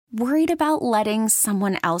Worried about letting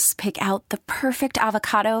someone else pick out the perfect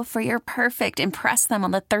avocado for your perfect impress them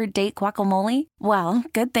on the third date guacamole? Well,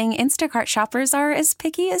 good thing Instacart shoppers are as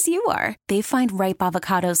picky as you are. They find ripe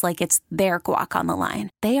avocados like it's their guac on the line.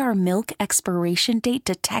 They are milk expiration date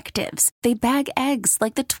detectives. They bag eggs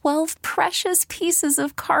like the 12 precious pieces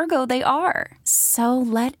of cargo they are. So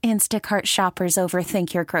let Instacart shoppers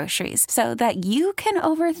overthink your groceries so that you can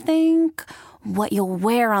overthink what you'll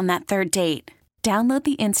wear on that third date. Download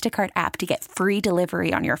the Instacart app to get free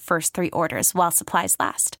delivery on your first 3 orders while supplies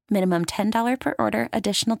last. Minimum $10 per order.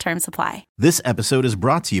 Additional terms apply. This episode is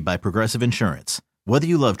brought to you by Progressive Insurance. Whether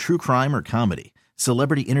you love true crime or comedy,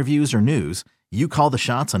 celebrity interviews or news, you call the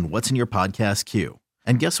shots on what's in your podcast queue.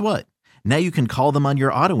 And guess what? Now you can call them on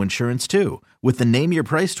your auto insurance too with the Name Your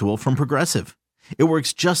Price tool from Progressive. It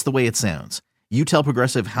works just the way it sounds. You tell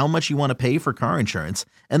Progressive how much you want to pay for car insurance,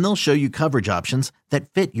 and they'll show you coverage options that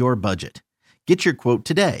fit your budget. Get your quote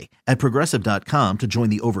today at Progressive.com to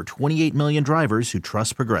join the over 28 million drivers who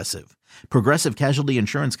trust Progressive. Progressive Casualty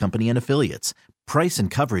Insurance Company and Affiliates. Price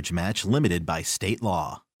and coverage match limited by state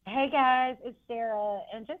law. Hey guys, it's Sarah,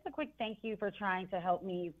 and just a quick thank you for trying to help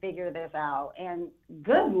me figure this out. And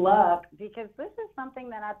good luck, because this is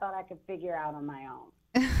something that I thought I could figure out on my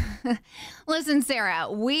own. Listen,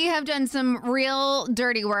 Sarah, we have done some real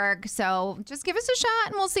dirty work, so just give us a shot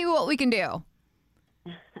and we'll see what we can do.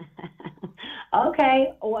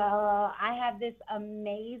 Okay, well, I have this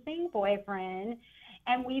amazing boyfriend,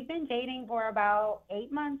 and we've been dating for about 8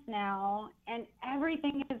 months now, and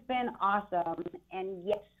everything has been awesome. And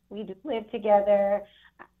yes, we do live together.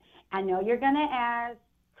 I know you're going to ask,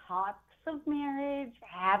 talks of marriage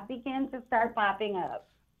have begun to start popping up.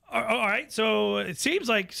 All right, so it seems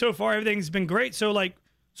like so far everything's been great. So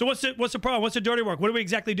what's the problem? What's the dirty work? What are we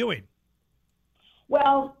exactly doing?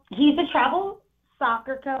 Well, he's a travel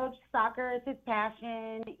soccer coach. Soccer is his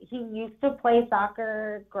passion. He used to play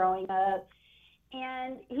soccer growing up,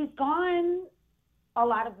 and he's gone a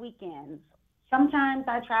lot of weekends. Sometimes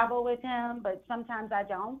I travel with him, but sometimes I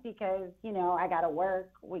don't because, I got to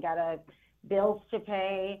work. We got bills to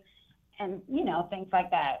pay and, things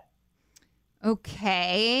like that.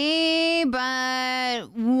 Okay,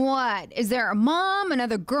 but what? Is there a mom,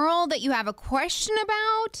 another girl that you have a question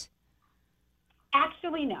about?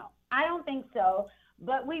 Actually, no. I don't think so,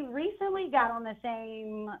 but we recently got on the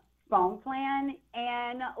same phone plan,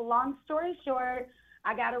 and long story short,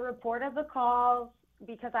 I got a report of the calls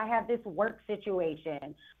because I had this work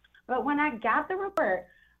situation. But when I got the report,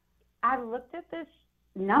 I looked at this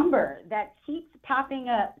number that keeps popping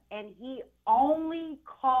up, and he only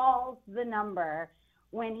calls the number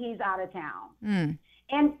when he's out of town.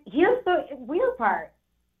 And here's the weird part.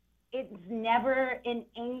 It's never an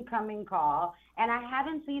incoming call, and I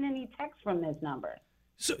haven't seen any text from this number.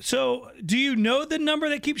 So do you know the number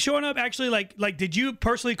that keeps showing up? Actually, like, did you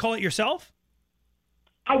personally call it yourself?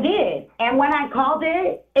 I did, and when I called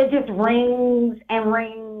it, it just rings and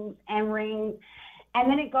rings and rings, and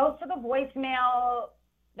then it goes to the voicemail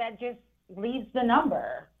that just leaves the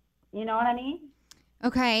number. You know what I mean?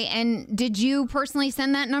 Okay, and did you personally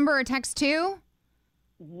send that number a text too?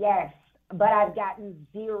 Yes. But I've gotten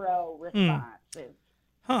 0 responses.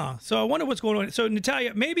 So I wonder what's going on. So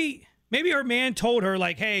Natalia, maybe her man told her,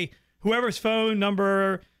 like, hey, whoever's phone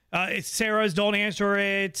number, it's Sarah's, don't answer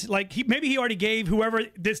it. Like, maybe he already gave whoever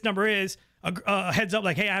this number is a heads up,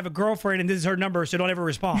 like, hey, I have a girlfriend and this is her number, so don't ever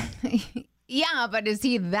respond. Yeah, but is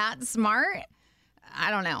he that smart? I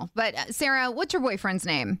don't know. But Sarah, what's your boyfriend's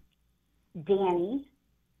name? Danny.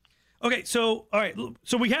 Okay, so, all right.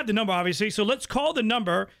 So we have the number, obviously. So let's call the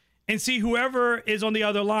number and see whoever is on the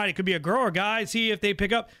other line. It could be a girl or a guy. See if they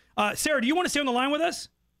pick up. Sarah, do you want to stay on the line with us?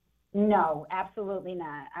 No, absolutely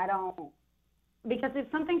not. I don't. Because if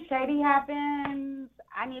something shady happens,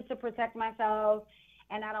 I need to protect myself,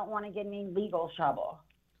 and I don't want to get in any legal trouble.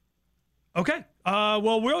 Okay.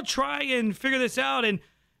 Well, we'll try and figure this out. And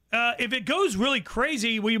if it goes really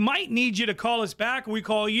crazy, we might need you to call us back. We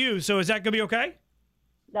call you. So is that going to be okay?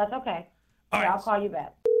 That's okay. All right. I'll call you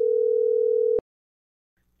back.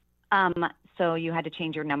 So you had to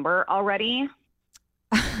change your number already?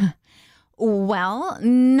 Well,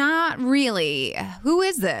 not really. Who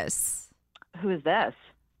is this? Who is this?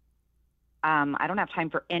 I don't have time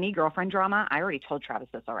for any girlfriend drama. I already told Travis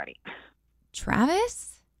this already.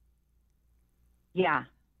 Travis? Yeah,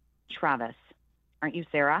 Travis. Aren't you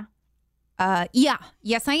Sarah? Yeah.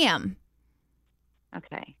 Yes, I am.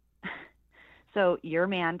 Okay. So your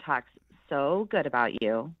man talks so good about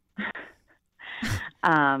you.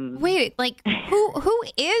 Wait, like who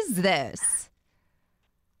is this?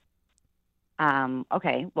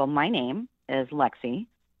 Okay, well, my name is Lexi,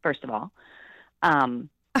 first of all.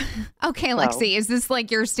 Okay, So- Lexi, is this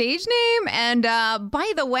like your stage name? And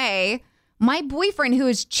by the way, my boyfriend who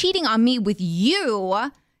is cheating on me with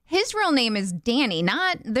you, his real name is Danny,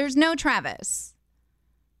 there's no Travis.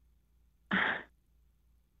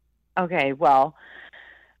 Okay, well,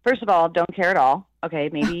 first of all, don't care at all. Okay,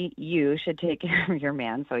 maybe you should take care of your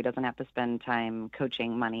man so he doesn't have to spend time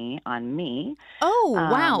coaching money on me. Oh,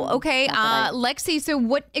 wow. Okay, not that Lexi, so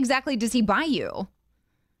what exactly does he buy you?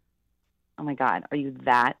 Oh my God, are you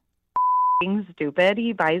that stupid?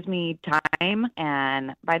 He buys me time,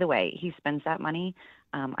 and by the way, he spends that money.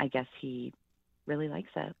 I guess he really likes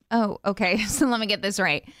it. Oh, okay. So let me get this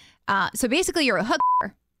right. So basically, you're a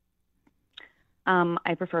hooker.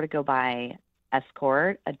 I prefer to go by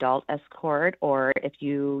escort, adult escort, or if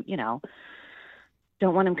you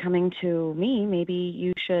don't want him coming to me, maybe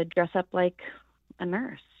you should dress up like a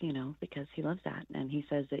nurse, because he loves that. And he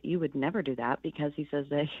says that you would never do that because he says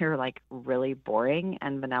that you're like really boring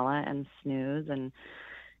and vanilla and snooze and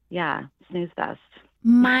snooze fest.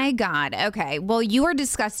 My God. Okay. Well, you are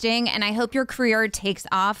disgusting, and I hope your career takes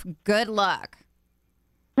off. Good luck.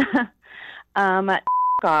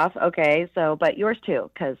 Off. Okay. So, but yours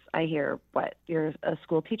too, because I hear you're a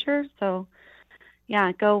school teacher. So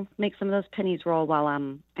yeah, go make some of those pennies roll while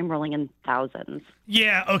I'm rolling in thousands.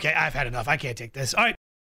 Yeah, okay, I've had enough. I can't take this. All right.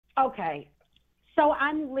 Okay, so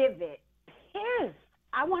I'm livid, pissed.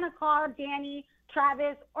 I want to call Danny,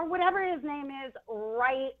 Travis, or whatever his name is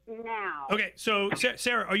right now. Okay, so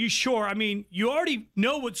Sarah, are you sure? I mean, you already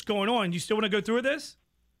know what's going on. You still want to go through with this?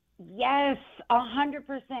 Yes,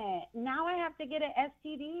 100%. Now I have to get an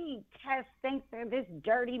STD test thanks to this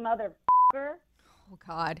dirty motherfucker. Oh,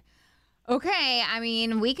 God. Okay, I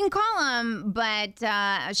mean, we can call him, but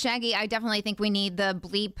Shaggy, I definitely think we need the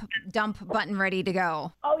bleep dump button ready to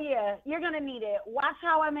go. Oh, yeah, you're going to need it. Watch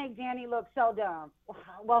how I make Danny look so dumb.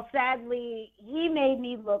 Well, sadly, he made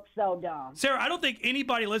me look so dumb. Sarah, I don't think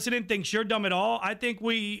anybody listening thinks you're dumb at all. I think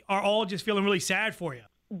we are all just feeling really sad for you.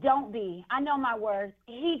 Don't be. I know my words.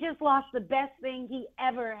 He just lost the best thing he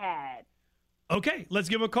ever had. Okay, let's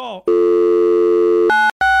give him a call.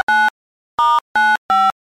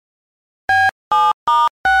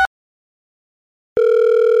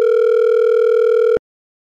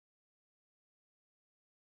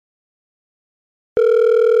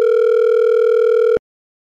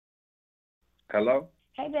 Hello?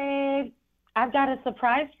 Hey, babe. I've got a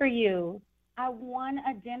surprise for you. I won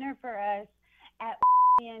a dinner for us at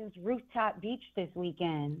Ian's Rooftop Beach this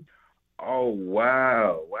weekend. Oh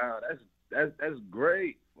wow, that's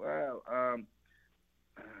great. Wow.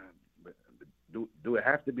 Do it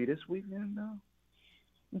have to be this weekend though?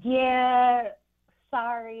 Yeah,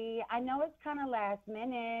 sorry. I know it's kind of last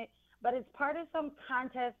minute, but it's part of some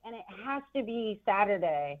contest and it has to be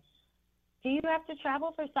Saturday. Do you have to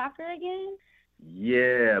travel for soccer again?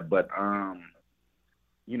 Yeah, but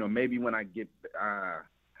maybe when I get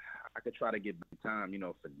I could try to get time,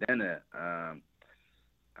 for dinner. I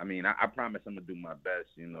promise I'm gonna do my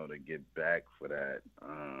best, to get back for that.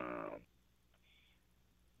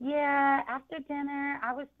 Yeah, after dinner,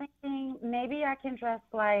 I was thinking maybe I can dress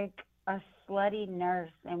like a slutty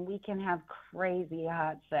nurse and we can have crazy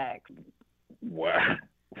hot sex. What?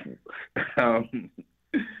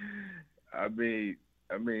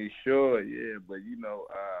 Sure, yeah, but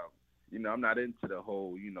I'm not into the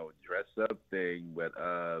whole, dress up thing, but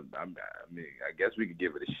I guess we could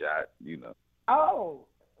give it a shot, Oh,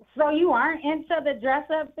 so you aren't into the dress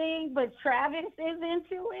up thing, but Travis is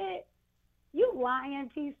into it? You lying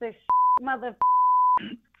piece of mother.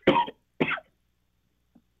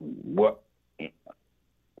 What?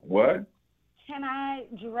 Can I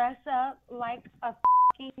dress up like a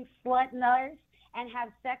fucking slut nurse and have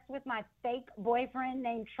sex with my fake boyfriend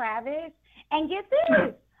named Travis? And get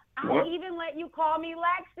this, I'll even let you call me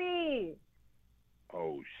Lexi.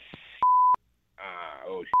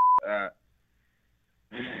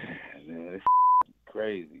 Man, this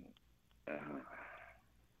crazy.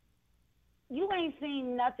 You ain't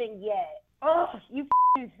seen nothing yet. Ugh, you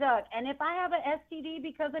fucking suck. And if I have an STD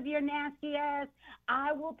because of your nasty ass,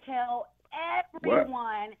 I will tell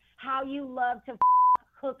everyone how you love to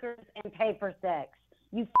hookers and pay for sex.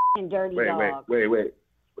 You fucking dirty dog. Wait,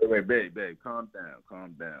 babe, calm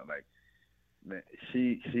down. Like, man,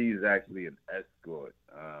 she's actually an escort.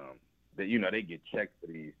 They get checked for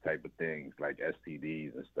these type of things like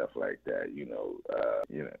STDs and stuff like that.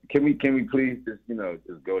 Can we please just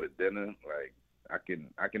go to dinner? Like, I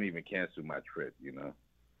can even cancel my trip.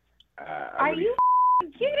 Are you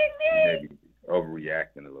kidding me? Maybe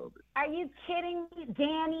overreacting a little bit. Are you kidding me,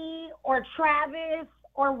 Danny or Travis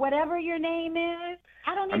or whatever your name is?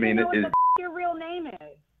 I don't even know what the your real name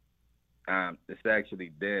is. It's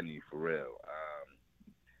actually Danny for real.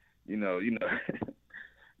 You know,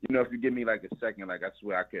 if you give me like a second, like I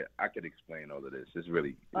swear I could explain all of this. It's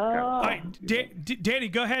really. All right, Danny,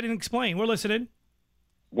 go ahead and explain. We're listening.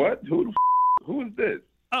 What? Who is this?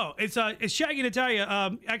 Oh, it's Shaggy and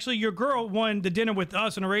Natalia. Actually, your girl won the dinner with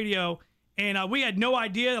us on the radio, and we had no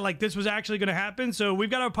idea like this was actually going to happen. So we've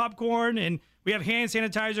got our popcorn and we have hand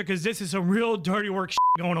sanitizer because this is some real dirty work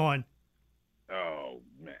going on. Oh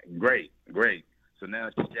man, great. So now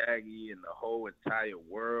Shaggy and the whole entire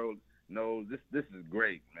world knows this is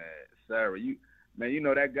great, man. Sarah, you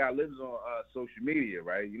know that guy lives on social media,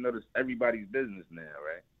 right? You know this everybody's business now,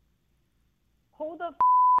 right? Who the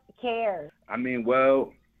cares? I mean,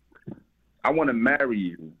 well, I want to marry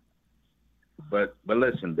you, but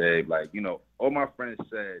listen, babe. Like, you know, all my friends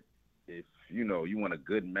said, if you know you want a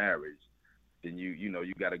good marriage, then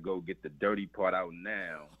you got to go get the dirty part out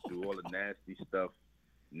now, do all the nasty stuff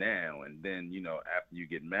now, and then after you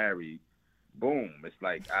get married, boom, it's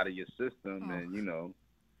like out of your system, and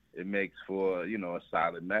it makes for a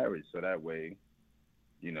solid marriage. So that way,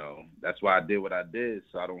 that's why I did what I did,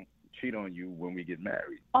 so I don't cheat on you when we get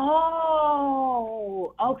married.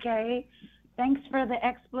 Oh, okay. Thanks for the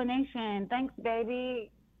explanation. Thanks,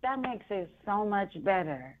 baby. That makes it so much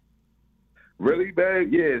better. Really,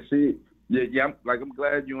 babe? Yeah, see, yeah. I'm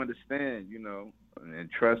glad you understand, and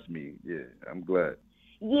trust me. Yeah, I'm glad.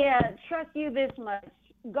 Yeah, trust you this much.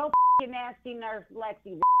 Go your nasty nurse,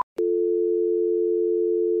 Lexi.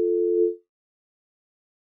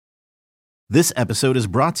 This episode is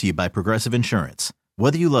brought to you by Progressive Insurance.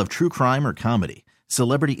 Whether you love true crime or comedy,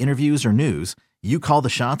 celebrity interviews or news, you call the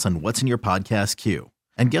shots on what's in your podcast queue.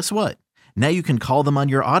 And guess what? Now you can call them on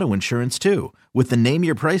your auto insurance too with the Name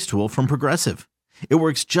Your Price tool from Progressive. It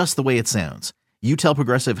works just the way it sounds. You tell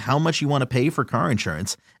Progressive how much you want to pay for car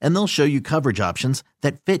insurance, and they'll show you coverage options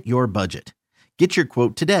that fit your budget. Get your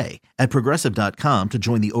quote today at Progressive.com to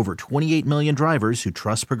join the over 28 million drivers who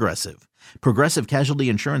trust Progressive. Progressive Casualty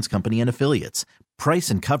Insurance Company and Affiliates. Price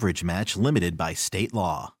and coverage match limited by state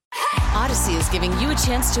law. Odyssey is giving you a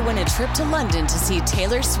chance to win a trip to London to see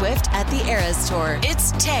Taylor Swift at the Eras Tour.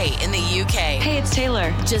 It's Tay in the UK. Hey, it's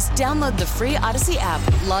Taylor. Just download the free Odyssey app,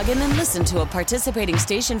 log in and listen to a participating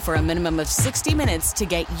station for a minimum of 60 minutes to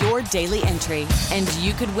get your daily entry. And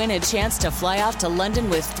you could win a chance to fly off to London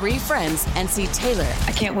with 3 friends and see Taylor.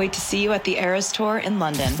 I can't wait to see you at the Eras Tour in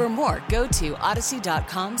London. For more, go to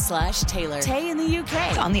odyssey.com/Taylor. Tay in the UK.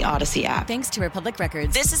 It's on the Odyssey app. Thanks to Republic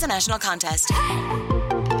Records. This is a national contest.